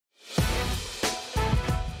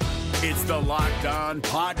It's the Locked On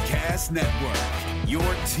Podcast Network, your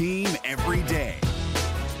team every day.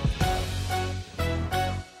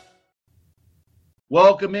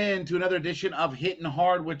 Welcome in to another edition of Hittin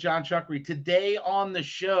Hard with John Chuckery. Today on the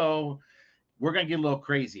show, we're going to get a little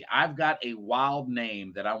crazy. I've got a wild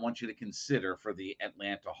name that I want you to consider for the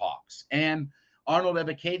Atlanta Hawks. And Arnold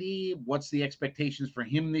Ebiketie, what's the expectations for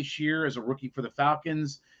him this year as a rookie for the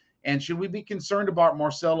Falcons? And should we be concerned about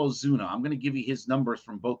Marcell Ozuna? I'm going to give you his numbers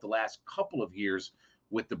from both the last couple of years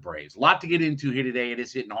with the Braves. A lot to get into here today. It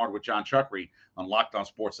is Hittin Hard with John Chuckery on Locked On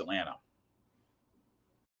Sports Atlanta.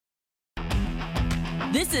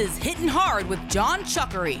 This is Hittin Hard with John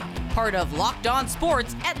Chuckery, part of Locked On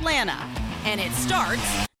Sports Atlanta. And it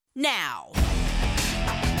starts now.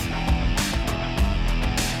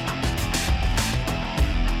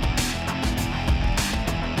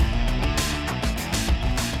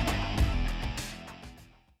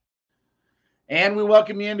 And we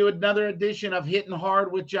welcome you into another edition of Hittin Hard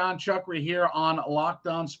with John Chuckery here on Locked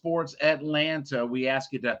On Sports Atlanta. We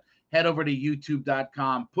ask you to head over to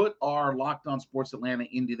youtube.com, put our Locked On Sports Atlanta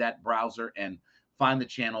into that browser and find the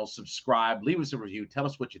channel, subscribe, leave us a review, tell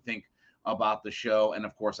us what you think about the show. And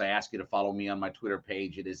of course, I ask you to follow me on my Twitter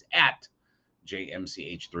page. It is at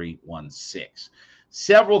JMCH316.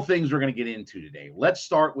 Several things we're going to get into today. Let's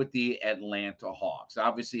start with the Atlanta Hawks.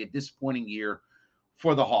 Obviously, a disappointing year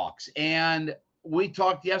for the Hawks. And we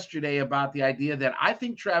talked yesterday about the idea that I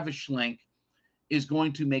think Travis Schlenk is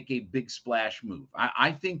going to make a big splash move.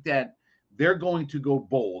 I think that they're going to go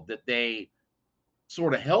bold, that they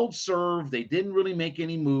sort of held serve. They didn't really make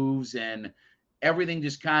any moves, and everything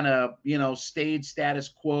just kind of, stayed status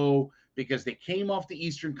quo because they came off the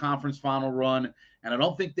Eastern Conference final run, and I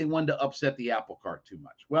don't think they wanted to upset the apple cart too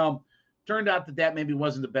much. Well, turned out that maybe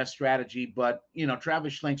wasn't the best strategy, but,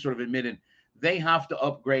 Travis Schlenk sort of admitted they have to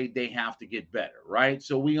upgrade, they have to get better, right?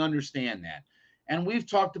 So we understand that. And we've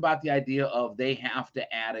talked about the idea of they have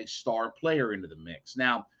to add a star player into the mix.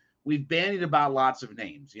 Now, we've bandied about lots of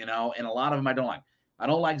names, and a lot of them I don't like. I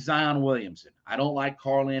don't like Zion Williamson. I don't like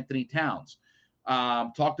Karl Anthony Towns.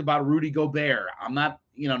 Talked about Rudy Gobert. I'm not,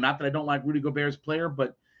 not that I don't like Rudy Gobert as a player,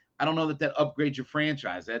 but I don't know that upgrades your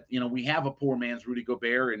franchise. That, we have a poor man's Rudy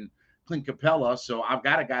Gobert and Clint Capella. So I've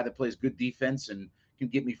got a guy that plays good defense and can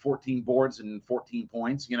get me 14 boards and 14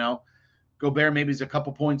 points, Gobert maybe is a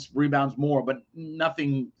couple points, rebounds more, but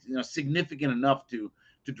nothing significant enough to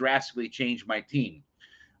drastically change my team.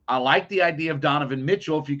 I like the idea of Donovan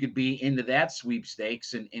Mitchell if you could be into that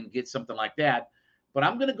sweepstakes and get something like that. But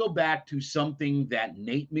I'm going to go back to something that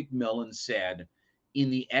Nate McMillan said in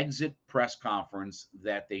the exit press conference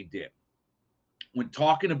that they did. When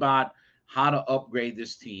talking about how to upgrade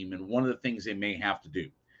this team and one of the things they may have to do,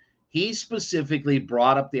 he specifically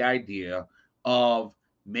brought up the idea of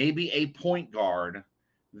maybe a point guard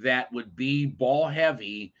that would be ball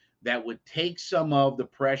heavy, that would take some of the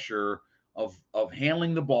pressure of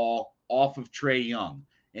handling the ball off of Trae Young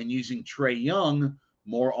and using Trae Young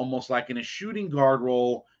more almost like in a shooting guard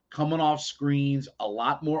role, coming off screens, a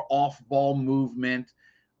lot more off-ball movement,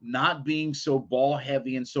 not being so ball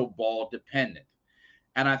heavy and so ball dependent.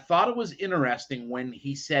 And I thought it was interesting when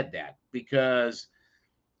he said that, because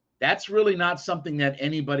that's really not something that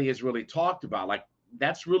anybody has really talked about. Like,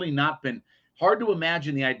 that's really not been hard to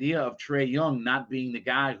imagine the idea of Trae Young not being the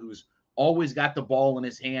guy who's always got the ball in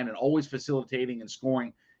his hand and always facilitating and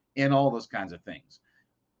scoring and all those kinds of things.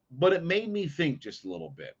 But it made me think just a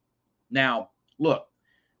little bit. Now, look,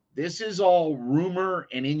 this is all rumor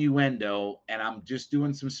and innuendo, and I'm just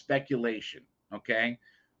doing some speculation, okay?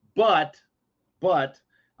 But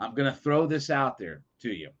I'm going to throw this out there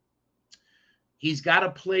to you. He's got a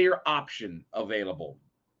player option available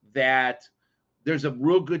that there's a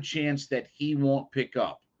real good chance that he won't pick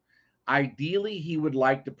up. Ideally, he would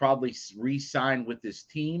like to probably re-sign with this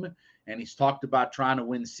team, and he's talked about trying to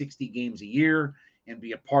win 60 games a year and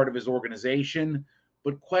be a part of his organization,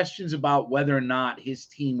 but questions about whether or not his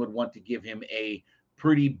team would want to give him a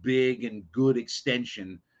pretty big and good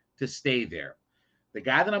extension to stay there. The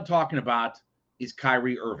guy that I'm talking about is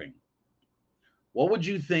Kyrie Irving. What would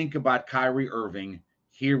you think about Kyrie Irving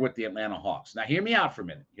here with the Atlanta Hawks? Now, hear me out for a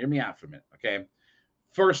minute, okay?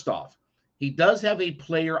 First off, he does have a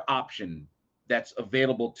player option that's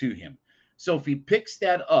available to him. So if he picks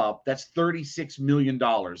that up, that's $36 million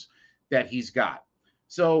that he's got.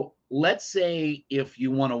 So let's say if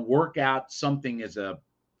you want to work out something as a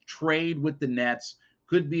trade with the Nets,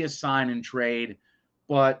 could be a sign and trade,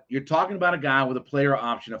 but you're talking about a guy with a player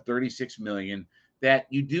option of $36 million that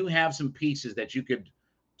you do have some pieces that you could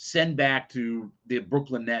send back to the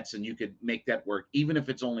Brooklyn Nets and you could make that work, even if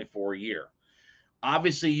it's only for a year.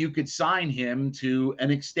 Obviously, you could sign him to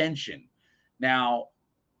an extension. Now,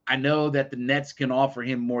 I know that the Nets can offer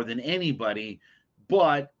him more than anybody,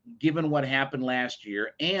 but given what happened last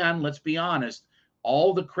year, and let's be honest,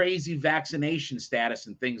 all the crazy vaccination status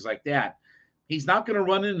and things like that, he's not going to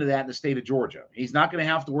run into that in the state of Georgia. He's not going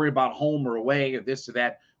to have to worry about home or away or this or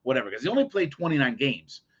that, whatever, because he only played 29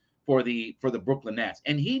 games for the Brooklyn Nets.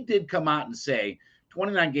 And he did come out and say,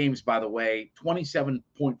 29 games, by the way,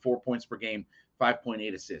 27.4 points per game,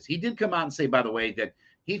 5.8 assists. He did come out and say, by the way, that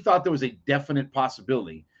he thought there was a definite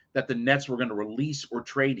possibility that the Nets were going to release or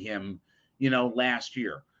trade him, last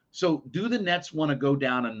year. So do the Nets want to go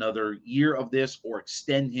down another year of this or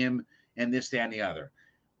extend him and this, that, and the other?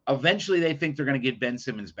 Eventually, they think they're going to get Ben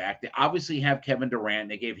Simmons back. They obviously have Kevin Durant.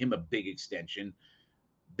 They gave him a big extension.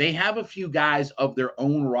 They have a few guys of their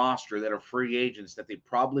own roster that are free agents that they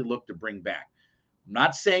probably look to bring back. I'm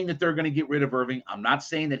not saying that they're going to get rid of Irving. I'm not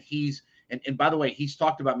saying that and by the way, he's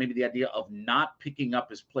talked about maybe the idea of not picking up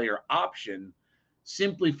his player option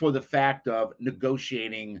simply for the fact of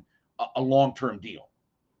negotiating a long-term deal,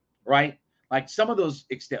 right? Like some of those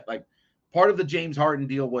like part of the James Harden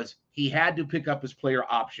deal was he had to pick up his player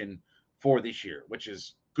option for this year, which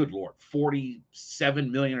is, good Lord, $47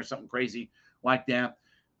 million or something crazy like that.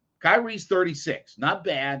 Kyrie's 36, not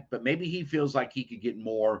bad, but maybe he feels like he could get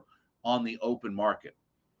more on the open market.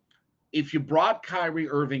 If you brought Kyrie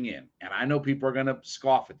Irving in, and I know people are going to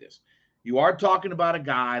scoff at this, you are talking about a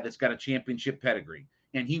guy that's got a championship pedigree,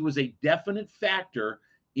 and he was a definite factor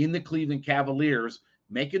in the Cleveland Cavaliers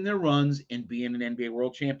making their runs and being an NBA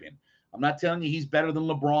world champion. I'm not telling you he's better than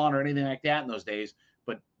LeBron or anything like that in those days,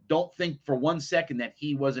 but don't think for 1 second that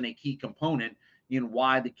he wasn't a key component in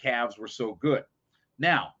why the Cavs were so good.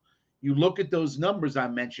 Now, you look at those numbers I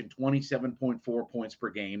mentioned, 27.4 points per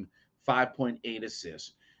game, 5.8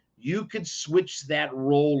 assists. You could switch that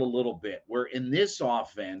role a little bit, where in this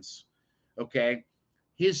offense, okay,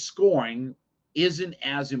 his scoring isn't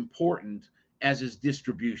as important as his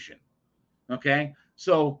distribution, okay?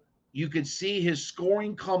 So you could see his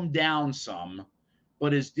scoring come down some,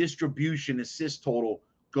 but his distribution, assist total,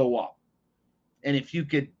 go up. And if you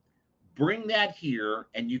could bring that here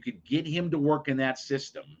and you could get him to work in that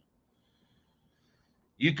system,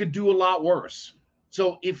 you could do a lot worse.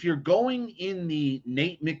 So if you're going in the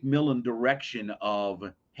Nate McMillan direction of,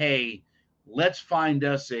 hey, let's find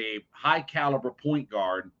us a high caliber point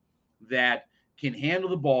guard that can handle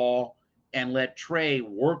the ball and let Trey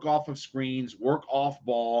work off of screens, work off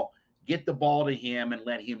ball, get the ball to him and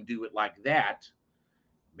let him do it like that,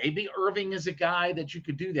 maybe Irving is a guy that you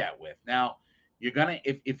could do that with. Now, you're going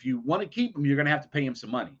to, if you want to keep him, you're going to have to pay him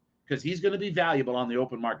some money because he's going to be valuable on the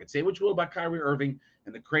open market. Say what you will about Kyrie Irving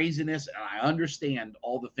and the craziness, and I understand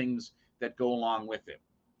all the things that go along with it.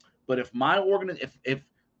 But if if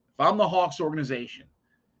I'm the Hawks organization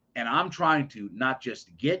and I'm trying to not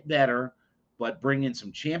just get better, but bring in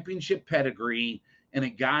some championship pedigree and a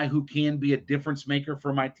guy who can be a difference maker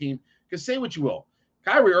for my team, because say what you will,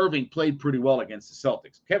 Kyrie Irving played pretty well against the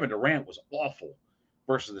Celtics. Kevin Durant was awful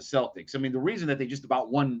versus the Celtics. I mean, the reason that they just about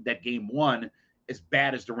won that game one, as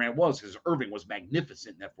bad as Durant was, because Irving was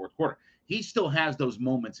magnificent in that fourth quarter. He still has those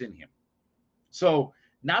moments in him. So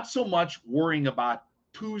not so much worrying about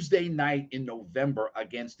Tuesday night in November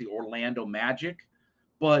against the Orlando Magic,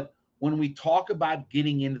 but when we talk about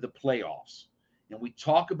getting into the playoffs and we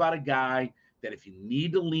talk about a guy that if you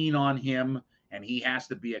need to lean on him and he has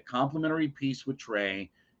to be a complementary piece with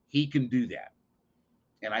Trey, he can do that.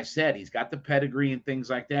 And I said, he's got the pedigree and things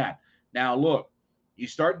like that. Now, look, you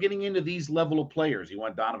start getting into these level of players. You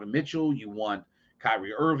want Donovan Mitchell, you want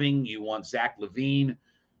Kyrie Irving, you want Zach LaVine.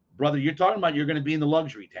 Brother, you're talking about you're going to be in the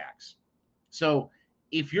luxury tax. So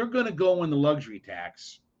if you're going to go in the luxury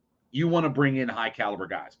tax, you want to bring in high caliber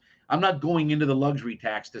guys. I'm not going into the luxury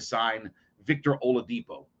tax to sign Victor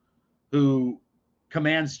Oladipo, who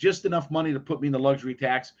commands just enough money to put me in the luxury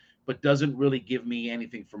tax, but doesn't really give me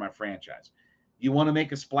anything for my franchise. You want to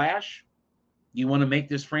make a splash? You want to make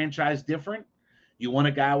this franchise different? You want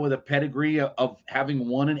a guy with a pedigree of having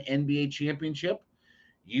won an NBA championship?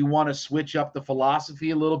 You want to switch up the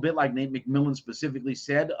philosophy a little bit, like Nate McMillan specifically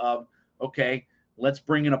said, of, okay, let's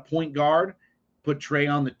bring in a point guard, put Trey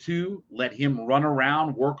on the 2, let him run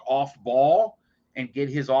around, work off ball, and get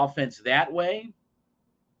his offense that way?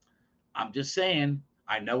 I'm just saying,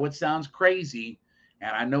 I know it sounds crazy,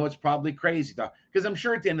 and I know it's probably crazy, because I'm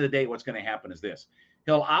sure at the end of the day, what's going to happen is this.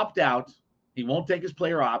 He'll opt out. He won't take his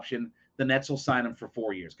player option. The Nets will sign him for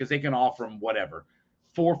 4 years because they can offer him whatever.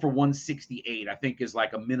 4 for 168, I think, is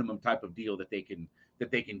like a minimum type of deal that they can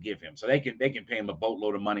give him. So they can pay him a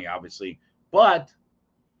boatload of money, obviously. But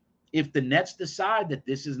if the Nets decide that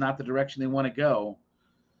this is not the direction they want to go,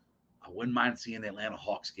 I wouldn't mind seeing the Atlanta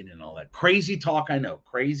Hawks get in all that. Crazy talk, I know.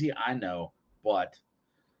 Crazy, I know. But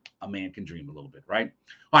a man can dream a little bit, right?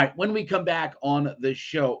 All right, when we come back on the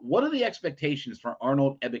show, what are the expectations for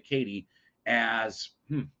Arnold Ebiketie as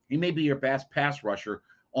he may be your best pass rusher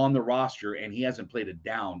on the roster, and he hasn't played it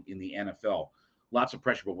down in the NFL? Lots of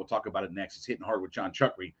pressure, but we'll talk about it next. It's Hittin' Hard with John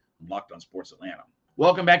Chuckery on Locked On Sports Atlanta.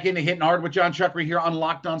 Welcome back into Hittin' Hard with John Chuckery here on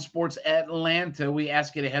Locked On Sports Atlanta. We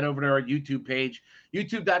ask you to head over to our YouTube page,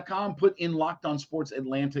 youtube.com, put in Locked On Sports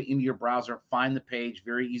Atlanta into your browser, find the page,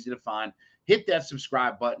 very easy to find. Hit that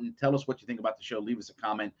subscribe button. Tell us what you think about the show. Leave us a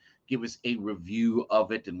comment. Give us a review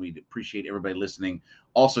of it, and we'd appreciate everybody listening.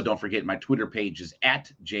 Also, don't forget my Twitter page is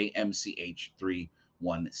at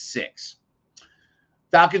JMCH316.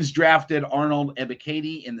 Falcons drafted Arnold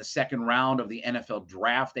Ebiketie in the second round of the NFL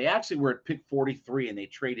draft. They actually were at pick 43, and they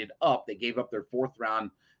traded up. They gave up their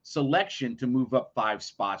fourth-round selection to move up 5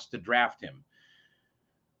 spots to draft him.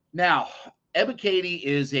 Now, Ebiketie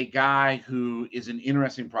is a guy who is an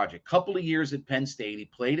interesting project. Couple of years at Penn State. He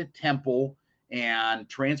played at Temple and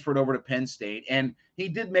transferred over to Penn State, and he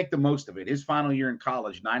did make the most of it. His final year in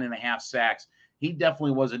college, 9.5 sacks. He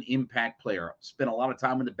definitely was an impact player. Spent a lot of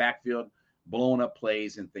time in the backfield, blowing up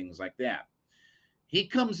plays and things like that. He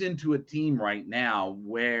comes into a team right now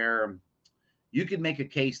where you could make a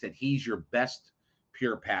case that he's your best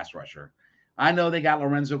pure pass rusher. I know they got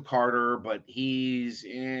Lorenzo Carter, but he's,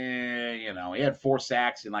 he had 4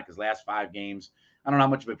 sacks in like his last 5 games. I don't know how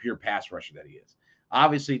much of a pure pass rusher that he is.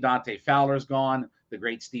 Obviously, Dante Fowler's gone. The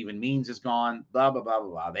great Steven Means is gone. Blah, blah, blah, blah,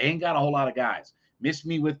 blah. They ain't got a whole lot of guys. Miss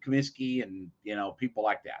me with Comiskey and, people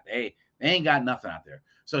like that. They ain't got nothing out there.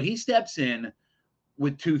 So he steps in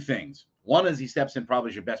with 2 things. One is he steps in probably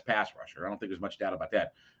as your best pass rusher. I don't think there's much doubt about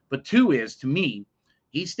that. But 2 is, to me,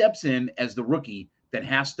 he steps in as the rookie that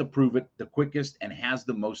has to prove it the quickest and has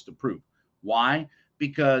the most to prove. Why?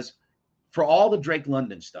 Because for all the Drake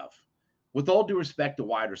London stuff, with all due respect to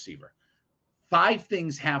wide receiver, 5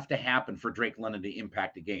 things have to happen for Drake London to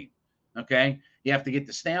impact a game. Okay? You have to get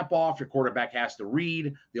the snap off. Your quarterback has to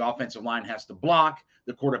read. The offensive line has to block.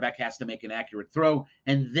 The quarterback has to make an accurate throw.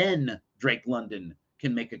 And then Drake London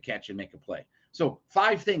can make a catch and make a play. So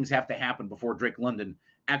 5 things have to happen before Drake London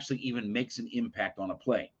actually even makes an impact on a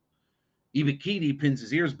play. Ebiketie pins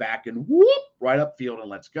his ears back and whoop, right upfield and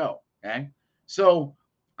let's go. Okay? So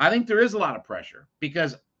I think there is a lot of pressure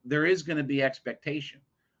because there is going to be expectation.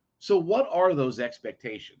 So what are those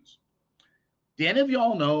expectations? Do any of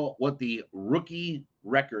y'all know what the rookie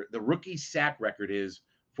sack record is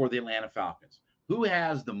for the Atlanta Falcons? Who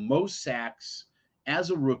has the most sacks as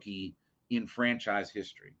a rookie in franchise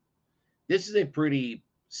history? This is a pretty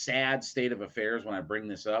sad state of affairs when I bring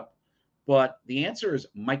this up, but the answer is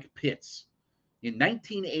Mike Pitts. In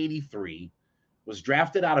 1983, was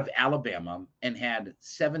drafted out of Alabama and had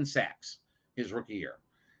 7 sacks his rookie year.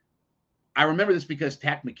 I remember this because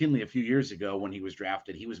Tack McKinley a few years ago when he was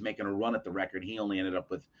drafted, he was making a run at the record. He only ended up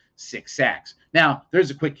with 6 sacks. Now,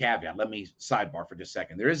 there's a quick caveat. Let me sidebar for just a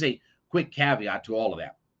second. There is a quick caveat to all of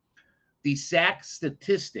that. The sack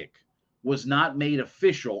statistic was not made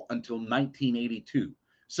official until 1982.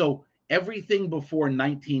 So everything before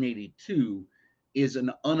 1982 is an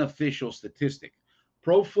unofficial statistic.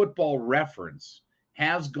 Pro Football Reference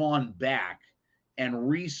has gone back and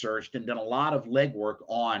researched and done a lot of legwork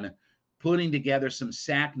on putting together some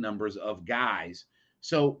sack numbers of guys.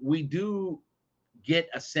 So we do get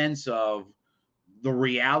a sense of the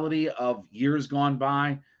reality of years gone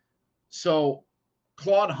by. So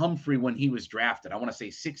Claude Humphrey, when he was drafted, I want to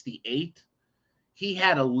say 68, he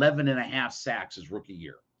had 11.5 sacks his rookie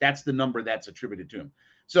year. That's the number that's attributed to him.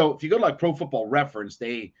 So if you go to like Pro Football Reference,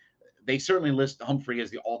 they certainly list Humphrey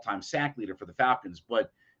as the all-time sack leader for the Falcons,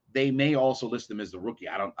 but they may also list him as the rookie.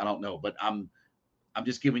 I don't know, but I'm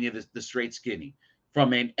just giving you the straight skinny.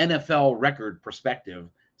 From an NFL record perspective,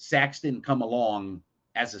 sacks didn't come along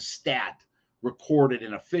as a stat recorded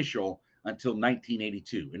and official until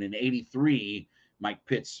 1982. And in 83, Mike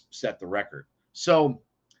Pitts set the record. So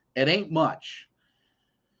it ain't much.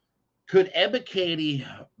 Could Ebiketie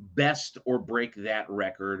best or break that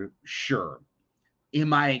record? Sure.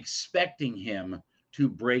 Am I expecting him to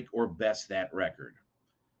break or best that record?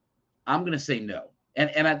 I'm going to say no.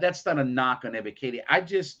 And that's not a knock on Ebiketie.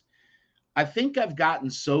 I think I've gotten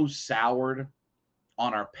so soured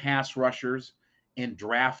on our pass rushers and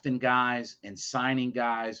drafting guys and signing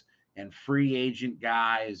guys and free agent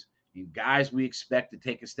guys and guys we expect to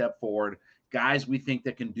take a step forward, guys we think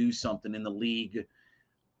that can do something in the league.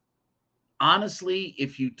 Honestly,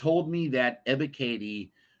 if you told me that Ebiketie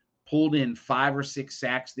pulled in 5 or 6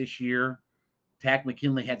 sacks this year, Tack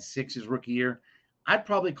McKinley had 6 his rookie year. I'd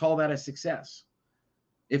probably call that a success.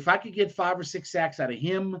 If I could get 5 or 6 sacks out of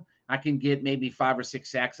him, I can get maybe 5 or 6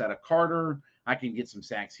 sacks out of Carter. I can get some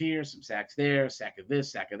sacks here, some sacks there, sack of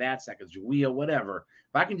this, sack of that, sack of Julia, whatever.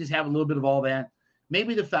 If I can just have a little bit of all that,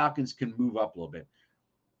 maybe the Falcons can move up a little bit.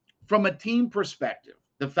 From a team perspective,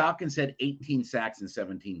 the Falcons had 18 sacks in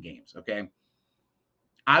 17 games, okay?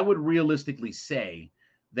 I would realistically say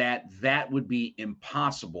that that would be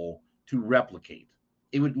impossible to replicate.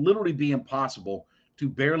 It would literally be impossible to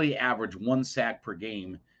barely average 1 sack per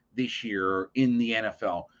game this year in the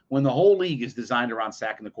NFL when the whole league is designed around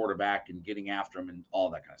sacking the quarterback and getting after him and all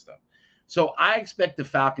that kind of stuff. So I expect the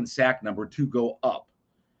Falcons sack number to go up.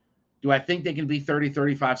 Do I think they can be 30,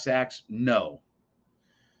 35 sacks? No.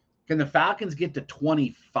 Can the Falcons get to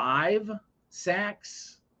 25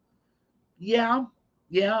 sacks? Yeah.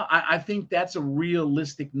 I think that's a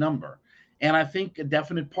realistic number. And I think a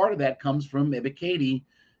definite part of that comes from Ebiketie,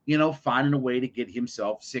 finding a way to get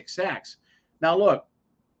himself 6 sacks. Now, look,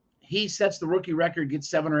 he sets the rookie record, gets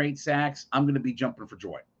 7 or 8 sacks. I'm going to be jumping for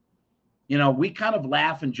joy. We kind of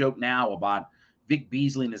laugh and joke now about Vic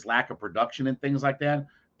Beasley and his lack of production and things like that.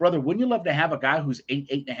 Brother, wouldn't you love to have a guy who's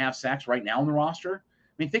 8.5 sacks right now on the roster?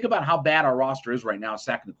 I mean, think about how bad our roster is right now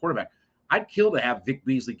sacking the quarterback. I'd kill to have Vic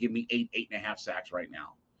Beasley give me 8.5 sacks right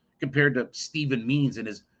now compared to Steven Means and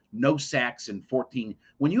his no sacks in 14.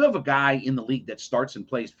 When you have a guy in the league that starts and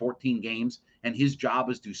plays 14 games and his job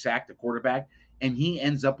is to sack the quarterback and he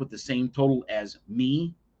ends up with the same total as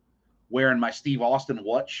me wearing my Steve Austin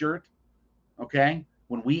what shirt, okay?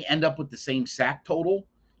 When we end up with the same sack total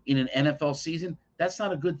in an NFL season, that's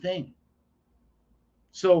not a good thing.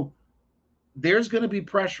 So there's going to be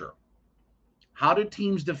pressure. How do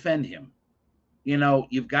teams defend him?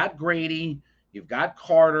 You've got Grady, you've got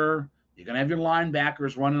Carter, you're going to have your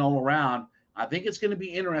linebackers running all around. I think it's going to be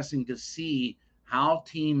interesting to see how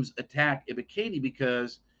teams attack Ebiketie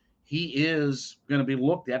because he is going to be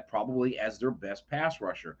looked at probably as their best pass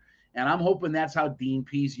rusher. And I'm hoping that's how Dean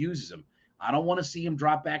Pease uses him. I don't want to see him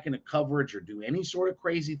drop back into coverage or do any sort of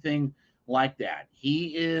crazy thing like that.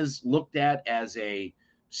 He is looked at as a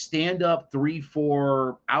stand-up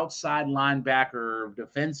 3-4 outside linebacker,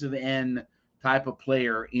 defensive end type of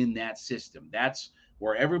player in that system. That's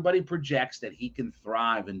where everybody projects that he can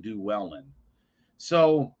thrive and do well in.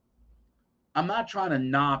 So I'm not trying to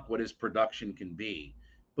knock what his production can be,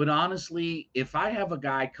 but honestly, if I have a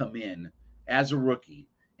guy come in as a rookie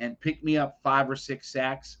and pick me up 5 or 6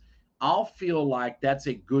 sacks, I'll feel like that's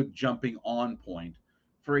a good jumping on point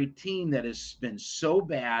for a team that has been so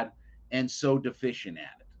bad and so deficient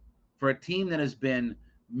at it, for a team that has been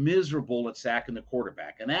miserable at sacking the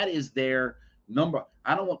quarterback. And that is their number.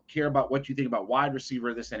 I don't care about what you think about wide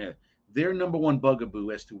receiver, this and that. Their number one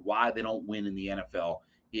bugaboo as to why they don't win in the NFL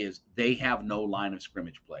is they have no line of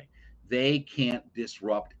scrimmage play. They can't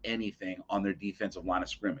disrupt anything on their defensive line of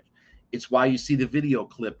scrimmage. It's why you see the video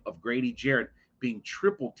clip of Grady Jarrett being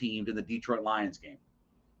triple teamed in the Detroit Lions game.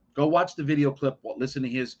 Go watch the video clip, listen to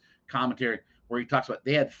his commentary where he talks about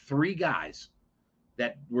they had 3 guys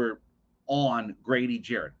that were on Grady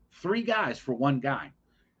Jarrett. 3 guys for 1 guy.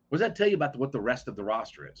 What does that tell you about what the rest of the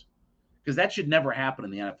roster is? Because that should never happen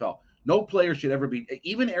in the NFL. No player should ever be,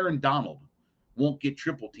 even Aaron Donald won't get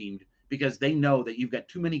triple teamed because they know that you've got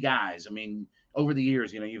too many guys. I mean, over the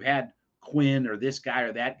years, you've had Quinn or this guy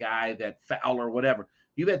or that guy, that Fowler or whatever.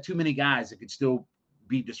 You've had too many guys that could still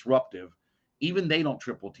be disruptive. Even they don't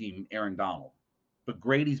triple team Aaron Donald, but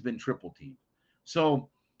Grady's been triple teamed. So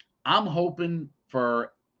I'm hoping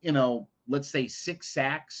for, let's say 6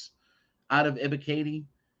 sacks out of Ebiketie.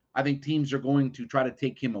 I think teams are going to try to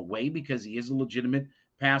take him away because he is a legitimate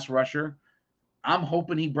pass rusher. I'm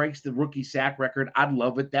hoping he breaks the rookie sack record. I'd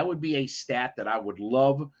love it. That would be a stat that I would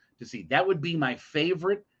love to see. That would be my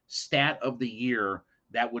favorite stat of the year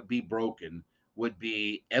that would be broken, would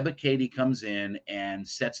be Ebiketie comes in and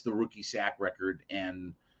sets the rookie sack record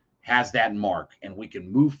and has that mark, and we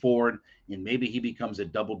can move forward, and maybe he becomes a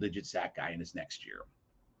double-digit sack guy in his next year.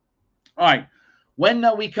 All right. When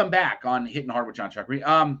we come back on Hittin' Hard with John Chuckery,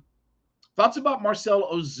 thoughts about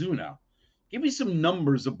Marcel Ozuna. Give me some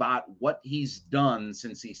numbers about what he's done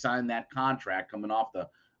since he signed that contract coming off the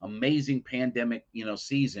amazing pandemic,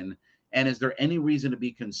 season. And is there any reason to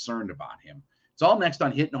be concerned about him? It's all next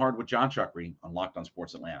on Hittin' Hard with John Chuckery on Locked On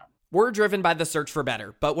Sports Atlanta. We're driven by the search for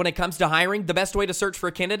better, but when it comes to hiring, the best way to search for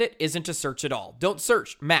a candidate isn't to search at all. Don't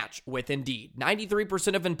search, match with Indeed.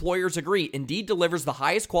 93% of employers agree Indeed delivers the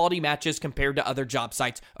highest quality matches compared to other job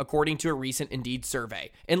sites, according to a recent Indeed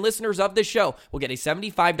survey. And listeners of this show will get a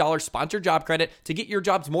 $75 sponsored job credit to get your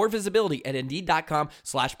jobs more visibility at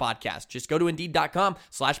Indeed.com/podcast. Just go to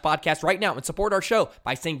Indeed.com/podcast right now and support our show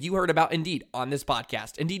by saying you heard about Indeed on this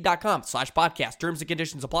podcast. Indeed.com/podcast. Terms and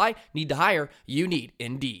conditions apply. Need to hire? You need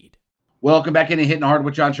Indeed. Welcome back into Hittin' Hard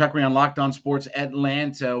with John Chuckery on Locked On Sports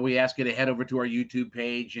Atlanta. We ask you to head over to our YouTube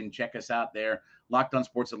page and check us out there, Locked On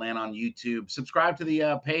Sports Atlanta on YouTube. Subscribe to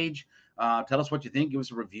the page. Tell us what you think. Give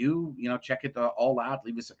us a review. Check it all out.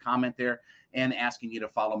 Leave us a comment there. And asking you to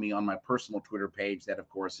follow me on my personal Twitter page. That, of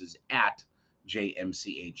course, is at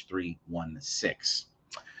JMCH316.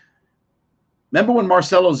 Remember when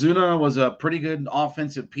Marcell Ozuna was a pretty good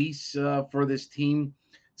offensive piece for this team?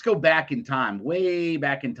 Let's go back in time, way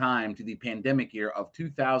back in time, to the pandemic year of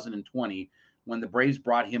 2020 when the Braves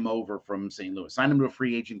brought him over from St. Louis, signed him to a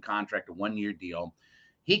free agent contract, a one-year deal.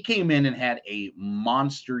 He came in and had a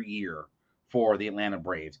monster year for the Atlanta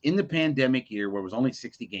Braves. In the pandemic year, where it was only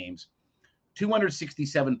 60 games,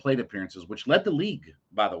 267 plate appearances, which led the league,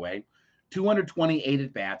 by the way, 228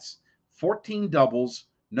 at-bats, 14 doubles,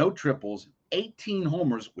 no triples, 18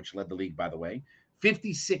 homers, which led the league, by the way,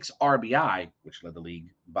 56 RBI, which led the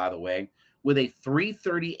league, by the way, with a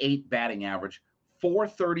 338 batting average,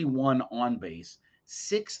 431 on base,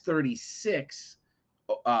 636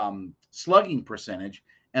 slugging percentage,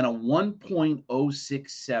 and a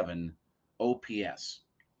 1.067 OPS.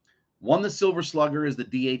 Won the Silver Slugger as the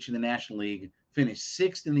DH in the National League, finished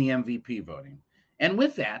sixth in the MVP voting. And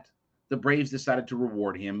with that, the Braves decided to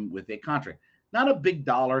reward him with a contract. Not a big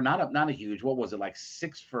dollar, not a huge, what was it, like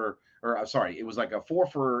it was like a 4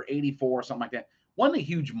 for 84 or something like that. Wasn't a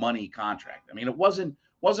huge money contract. I mean, it wasn't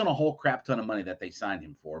a whole crap ton of money that they signed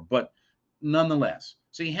him for, but nonetheless.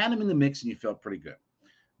 So you had him in the mix and you felt pretty good.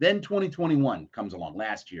 Then 2021 comes along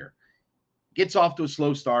last year. Gets off to a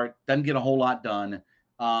slow start, doesn't get a whole lot done.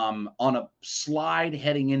 On a slide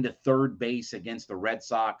heading into third base against the Red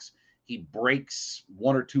Sox, he breaks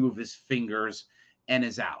one or two of his fingers and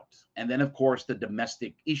is out. And then, of course, the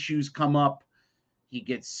domestic issues come up. He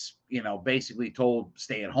gets, basically told,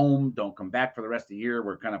 stay at home, don't come back for the rest of the year.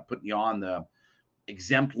 We're kind of putting you on the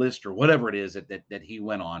exempt list or whatever it is that he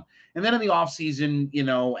went on. And then in the offseason,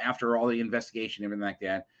 after all the investigation, everything like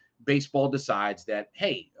that, baseball decides that,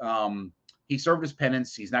 hey, he served his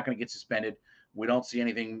penance. He's not going to get suspended. We don't see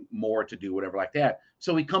anything more to do, whatever like that.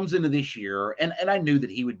 So he comes into this year, and I knew that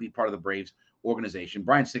he would be part of the Braves organization.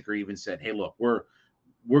 Brian Sicker even said, hey, look, we're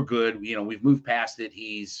good. We've moved past it.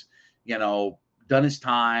 He's, done his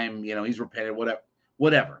time. He's repented,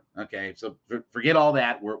 whatever. Okay. So forget all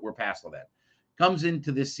that. We're past all that. Comes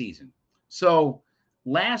into this season. So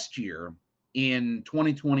last year in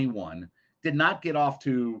 2021 did not get off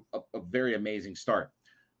to a very amazing start.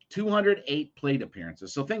 208 plate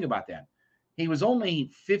appearances. So think about that. He was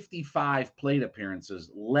only 55 plate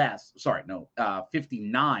appearances less.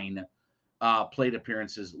 59 plate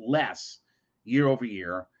appearances less year over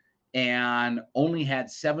year, and only had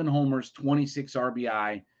 7 homers, 26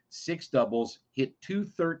 RBI, 6 doubles, hit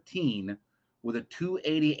 .213 with a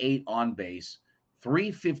 .288 on base,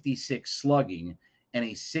 .356 slugging, and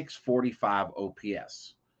a .645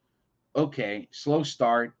 OPS. Okay, slow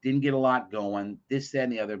start, didn't get a lot going, this, that,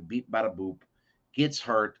 and the other, beep, bada, boop, gets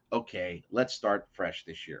hurt. Okay, let's start fresh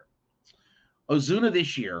this year. Ozuna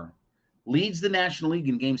this year leads the National League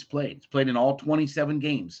in games played. He's played in all 27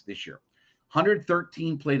 games this year.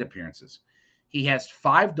 113 plate appearances. He has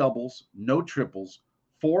 5 doubles, no triples,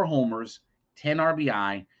 4 homers, 10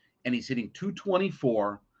 RBI, and he's hitting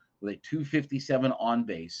 .224 with a .257 on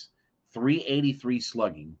base, .383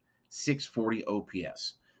 slugging, .640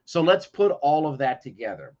 OPS. So let's put all of that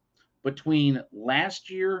together. Between last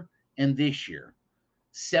year and this year,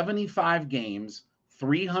 75 games,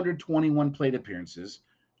 321 plate appearances,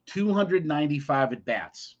 295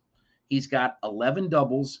 at-bats. He's got 11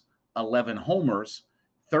 doubles, 11 homers,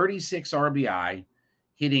 36 RBI,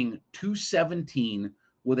 hitting .217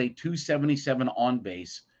 with a .277 on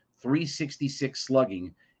base, .366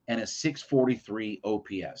 slugging, and a .643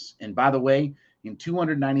 OPS. And by the way, in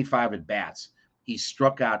 295 at-bats, he's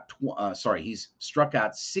struck out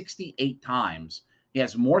 68 times. He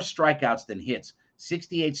has more strikeouts than hits,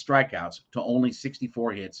 68 strikeouts to only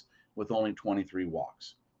 64 hits with only 23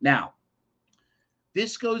 walks. Now,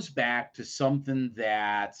 this goes back to something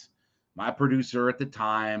that my producer at the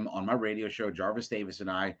time on my radio show, Jarvis Davis,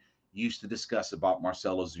 and I used to discuss about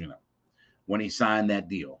Marcell Ozuna when he signed that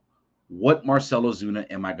deal. What Marcell Ozuna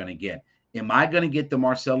am I going to get? Am I going to get the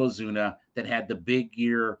Marcell Ozuna that had the big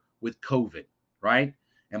year with COVID, right?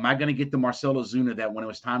 Am I going to get the Marcell Ozuna that when it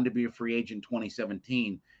was time to be a free agent in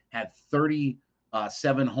 2017 had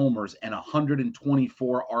 37 homers and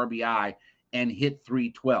 124 RBI and hit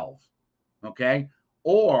 312? Okay.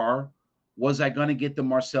 Or was I going to get the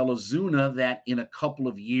Marcell Ozuna that in a couple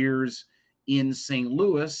of years in St.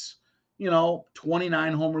 Louis,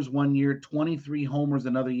 29 homers one year, 23 homers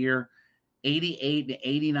another year, 88 to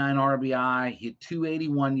 89 RBI, hit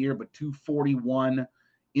 281 year, but 241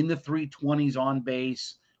 in the 320s on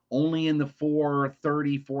base, only in the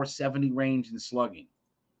 430, 470 range in slugging.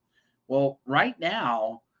 Well, right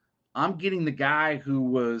now, I'm getting the guy who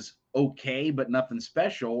was okay, but nothing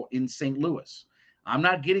special in St. Louis. I'm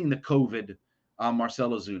not getting the COVID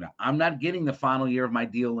Marcell Ozuna. I'm not getting the final year of my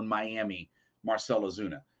deal in Miami, Marcell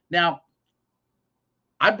Ozuna. Now,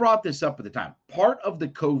 I brought this up at the time. Part of the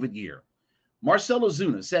COVID year, Marcell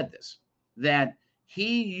Ozuna said this, that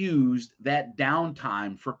he used that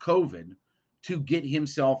downtime for COVID to get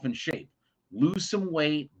himself in shape, lose some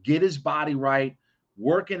weight, get his body right,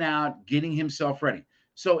 working out, getting himself ready.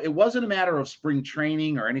 So it wasn't a matter of spring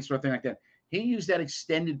training or any sort of thing like that. He used that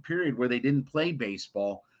extended period where they didn't play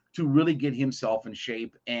baseball to really get himself in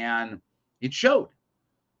shape, and it showed.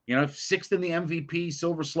 Sixth in the MVP,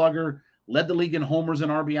 Silver Slugger, led the league in homers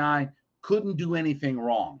and RBI, couldn't do anything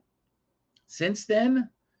wrong. Since then,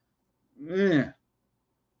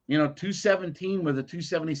 217 with a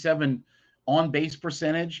 277 on base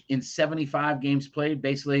percentage in 75 games played.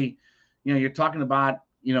 Basically, you're talking about,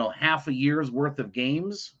 half a year's worth of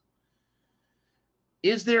games.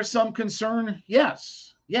 Is there some concern?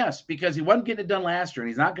 Yes, because he wasn't getting it done last year and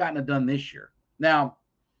he's not gotten it done this year. Now,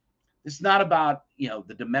 it's not about,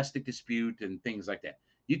 the domestic dispute and things like that.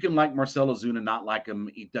 You can like Marcell Ozuna, not like him.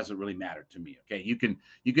 It doesn't really matter to me. Okay. You can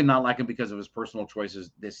not like him because of his personal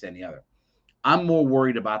choices, this and the other. I'm more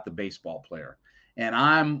worried about the baseball player. And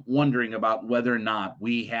I'm wondering about whether or not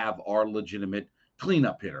we have our legitimate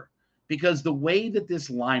cleanup hitter. Because the way that this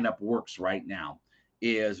lineup works right now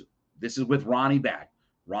is this is with Ronnie back.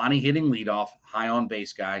 Ronnie hitting leadoff, high on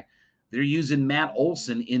base guy. They're using Matt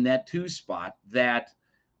Olson in that 2 spot. That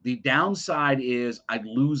the downside is I'd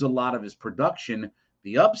lose a lot of his production.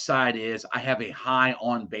 The upside is I have a high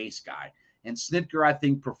on base guy. And Snitker, I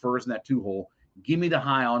think, prefers in that 2 hole. Give me the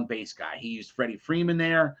high on base guy. He used Freddie Freeman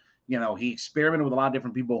there. He experimented with a lot of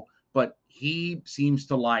different people, but he seems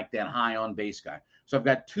to like that high on base guy. So I've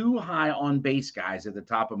got 2 high on base guys at the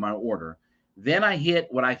top of my order. Then I hit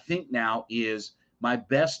what I think now is my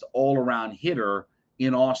best all-around hitter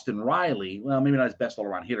in Austin Riley. Well, maybe not his best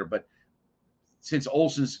all-around hitter, but since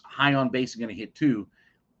Olson's high on base is going to hit 2,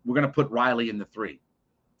 we're going to put Riley in the 3.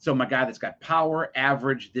 So my guy that's got power,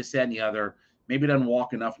 average, this, that, and the other, maybe doesn't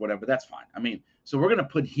walk enough, whatever, that's fine. So we're going to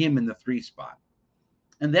put him in the 3 spot.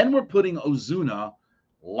 And then we're putting Ozuna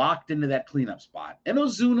locked into that cleanup spot. And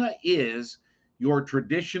Ozuna is your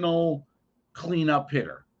traditional cleanup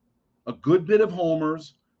hitter. A good bit of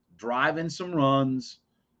homers, drive in some runs,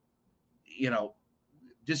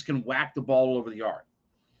 just can whack the ball over the yard.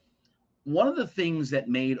 One of the things that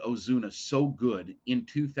made Ozuna so good in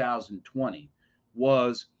 2020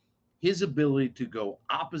 was his ability to go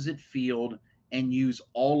opposite field and use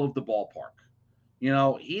all of the ballpark.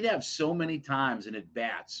 He'd have so many times in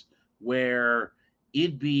at-bats where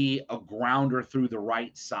it'd be a grounder through the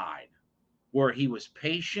right side, where he was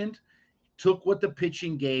patient, took what the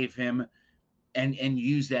pitching gave him, and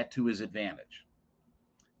used that to his advantage.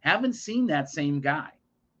 Haven't seen that same guy.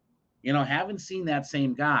 And,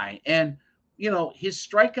 his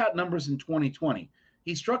strikeout numbers in 2020,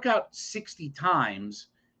 he struck out 60 times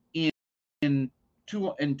in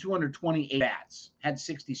 228 bats, had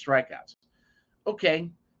 60 strikeouts. Okay,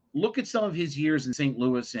 look at some of his years in St.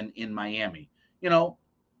 Louis and in Miami.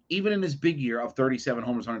 Even in his big year of 37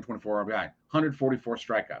 homers, 124 RBI, 144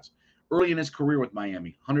 strikeouts. Early in his career with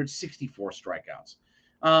Miami, 164 strikeouts.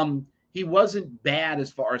 He wasn't bad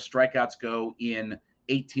as far as strikeouts go in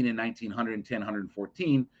 18 and 19, 110,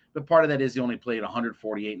 114, but part of that is he only played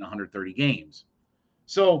 148 and 130 games.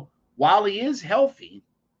 So while he is healthy,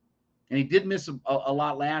 and he did miss a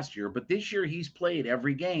lot last year, but this year he's played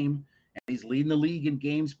every game, and he's leading the league in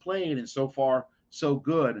games played, and so far, so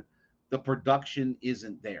good. The production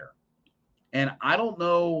isn't there. And I don't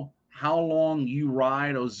know how long you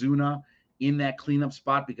ride Ozuna in that cleanup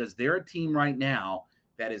spot, because they're a team right now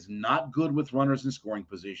that is not good with runners in scoring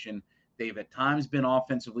position. They've at times been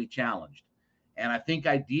offensively challenged. And I think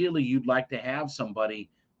ideally you'd like to have somebody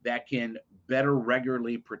that can better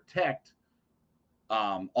regularly protect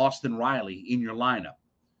Austin Riley in your lineup,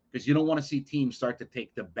 because you don't want to see teams start to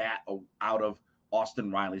take the bat out of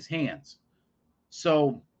Austin Riley's hands.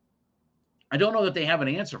 So I don't know that they have an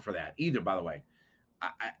answer for that either, by the way.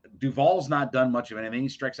 Duvall's not done much of anything. He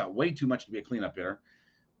strikes out way too much to be a cleanup hitter.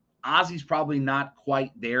 Ozzy's probably not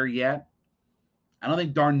quite there yet. I don't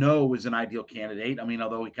think d'Arnaud is an ideal candidate. I mean,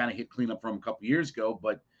 although he kind of hit cleanup from a couple years ago,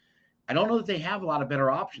 but I don't know that they have a lot of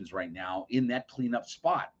better options right now in that cleanup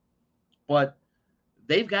spot. But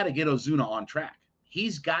they've got to get Ozuna on track.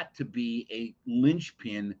 He's got to be a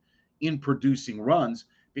linchpin in producing runs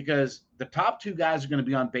because the top two guys are going to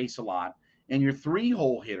be on base a lot, and your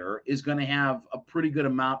three-hole hitter is going to have a pretty good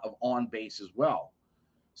amount of on base as well.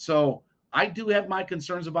 So I do have my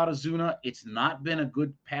concerns about Ozuna. It's not been a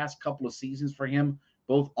good past couple of seasons for him,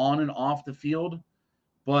 both on and off the field.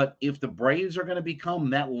 But if the Braves are going to become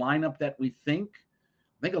that lineup that we think,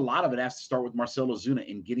 I think a lot of it has to start with Marcell Ozuna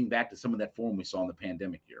and getting back to some of that form we saw in the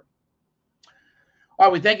pandemic year. All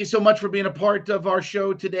right, we thank you so much for being a part of our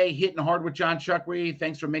show today, Hittin' Hard with John Chuckery.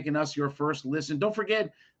 Thanks for making us your first listen. Don't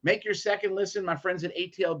forget, make your second listen. My friends at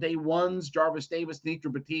ATL Day Ones, Jarvis Davis,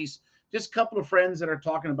 Nitra Batiste, just a couple of friends that are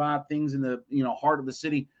talking about things in the heart of the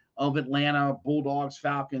city of Atlanta, Bulldogs,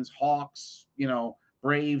 Falcons, Hawks,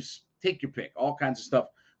 Braves. Take your pick. All kinds of stuff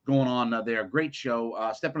going on there. Great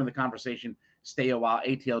show. Step into the conversation. Stay a while.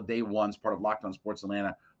 ATL Day One's part of Locked On Sports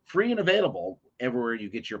Atlanta. Free and available everywhere you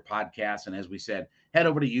get your podcasts. And as we said, head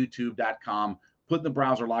over to youtube.com. Put in the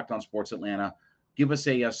browser Locked On Sports Atlanta. Give us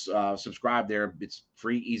a subscribe there. It's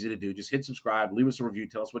free, easy to do. Just hit subscribe. Leave us a review.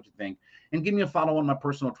 Tell us what you think. And give me a follow on my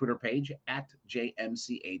personal Twitter page at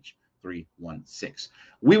JMCH316.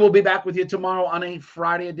 We will be back with you tomorrow on a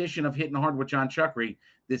Friday edition of Hittin' Hard with John Chuckery.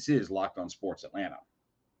 This is Locked On Sports Atlanta.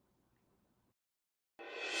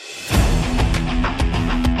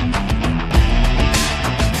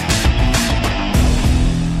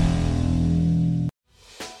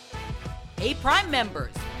 Hey, Prime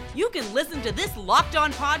members, you can listen to this Locked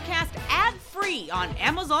On podcast ad-free on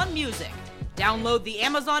Amazon Music. Download the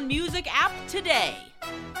Amazon Music app today.